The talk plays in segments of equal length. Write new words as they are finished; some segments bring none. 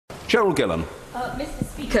Cheryl Gillan.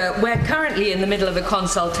 Mr. Speaker, we're currently in the middle of a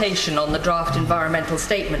consultation on the draft environmental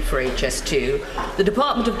statement for HS2. The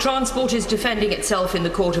Department of Transport is defending itself in the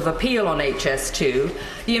Court of Appeal on HS2.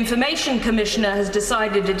 The Information Commissioner has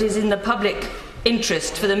decided it is in the public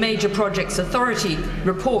interest for the Major Projects Authority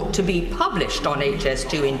report to be published on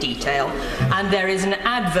HS2 in detail, and there is an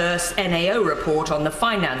adverse NAO report on the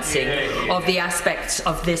financing of the aspects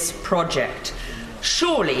of this project.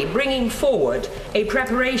 Surely bringing forward a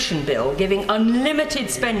preparation bill giving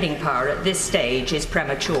unlimited spending power at this stage is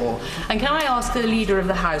premature. And can I ask the Leader of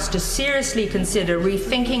the House to seriously consider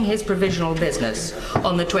rethinking his provisional business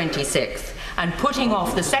on the 26th and putting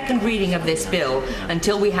off the second reading of this bill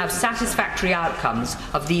until we have satisfactory outcomes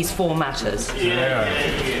of these four matters?